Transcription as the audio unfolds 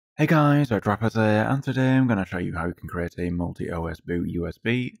Hey guys, R4GE VipeRzZ here, and today I'm going to show you how you can create a multi-OS boot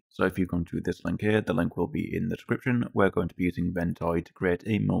USB. So if you come to this link here, the link will be in the description. We're going to be using Ventoy to create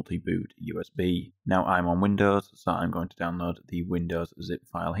a multi-boot USB. Now I'm on Windows, so I'm going to download the Windows zip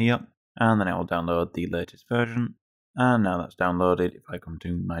file here, and then I will download the latest version. And now that's downloaded, if I come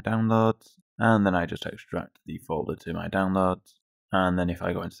to my downloads, and then I just extract the folder to my downloads. And then if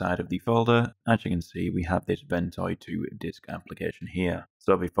I go inside of the folder, as you can see, we have this Ventoy 2 disk application here.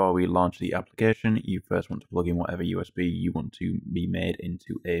 So before we launch the application, you first want to plug in whatever USB you want to be made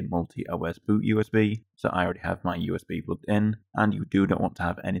into a multi-OS boot USB. So I already have my USB plugged in, and you do not want to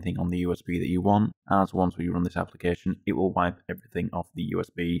have anything on the USB that you want, as once we run this application, it will wipe everything off the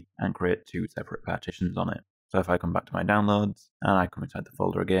USB and create two separate partitions on it. So if I come back to my downloads, and I come inside the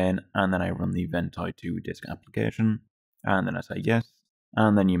folder again, and then I run the Ventoy 2 disk application, and then I say yes,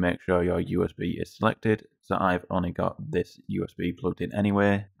 and then you make sure your USB is selected. So I've only got this USB plugged in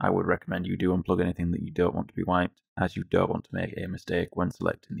anyway. I would recommend you do unplug anything that you don't want to be wiped, as you don't want to make a mistake when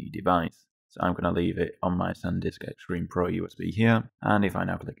selecting the device. So I'm going to leave it on my SanDisk Extreme Pro USB here, and if I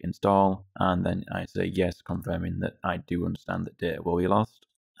now click install, and then I say yes, confirming that I do understand that data will be lost,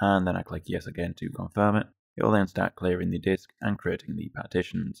 and then I click yes again to confirm it, it will then start clearing the disk and creating the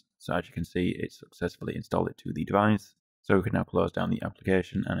partitions. So as you can see, it's successfully installed it to the device. So we can now close down the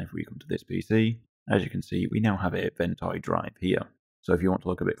application, and if we come to this PC, as you can see, we now have a Ventoy drive here. So if you want to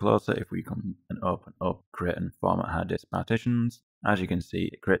look a bit closer, if we come and open up, create and format hard disk partitions, as you can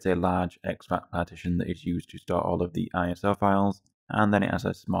see, it creates a large exFAT partition that is used to store all of the ISO files, and then it has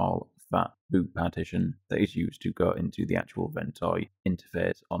a small fat boot partition that is used to go into the actual Ventoy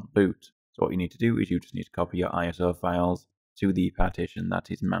interface on boot. So what you need to do is you just need to copy your ISO files to the partition that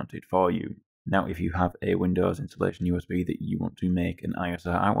is mounted for you. Now if you have a Windows installation USB that you want to make an ISO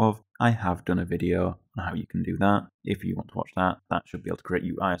out of, I have done a video on how you can do that. If you want to watch that, that should be able to create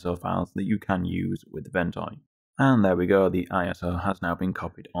you ISO files that you can use with Ventoy. And there we go, the ISO has now been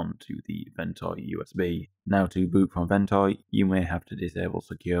copied onto the Ventoy USB. Now to boot from Ventoy, you may have to disable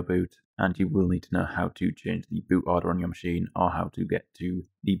secure boot, and you will need to know how to change the boot order on your machine or how to get to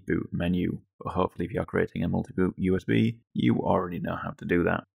the boot menu. But hopefully if you're creating a multi-boot USB, you already know how to do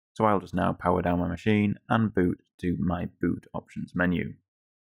that. So I'll just now power down my machine and boot to my boot options menu.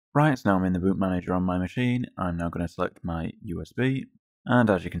 Right, so now I'm in the boot manager on my machine. I'm now going to select my USB, and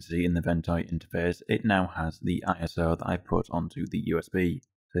as you can see in the Ventoy interface, it now has the ISO that I put onto the USB.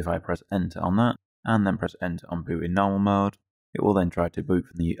 So if I press enter on that, and then press enter on boot in normal mode, it will then try to boot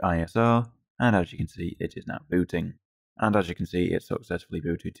from the ISO, and as you can see, it is now booting. And as you can see, it's successfully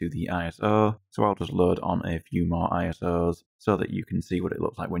booted to the ISO, so I'll just load on a few more ISOs so that you can see what it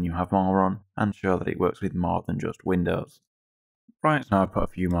looks like when you have more on, and show that it works with more than just Windows. Right, so now I've put a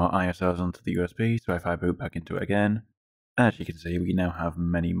few more ISOs onto the USB, so if I boot back into it again, as you can see, we now have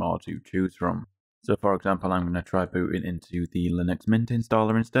many more to choose from. So for example, I'm going to try booting into the Linux Mint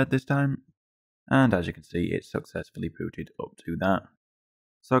installer instead this time, and as you can see, it's successfully booted up to that.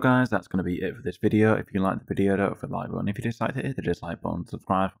 So guys, that's going to be it for this video. If you liked the video, don't forget the like button. If you disliked it, hit the dislike button,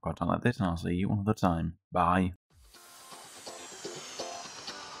 subscribe for content like this, and I'll see you another time. Bye.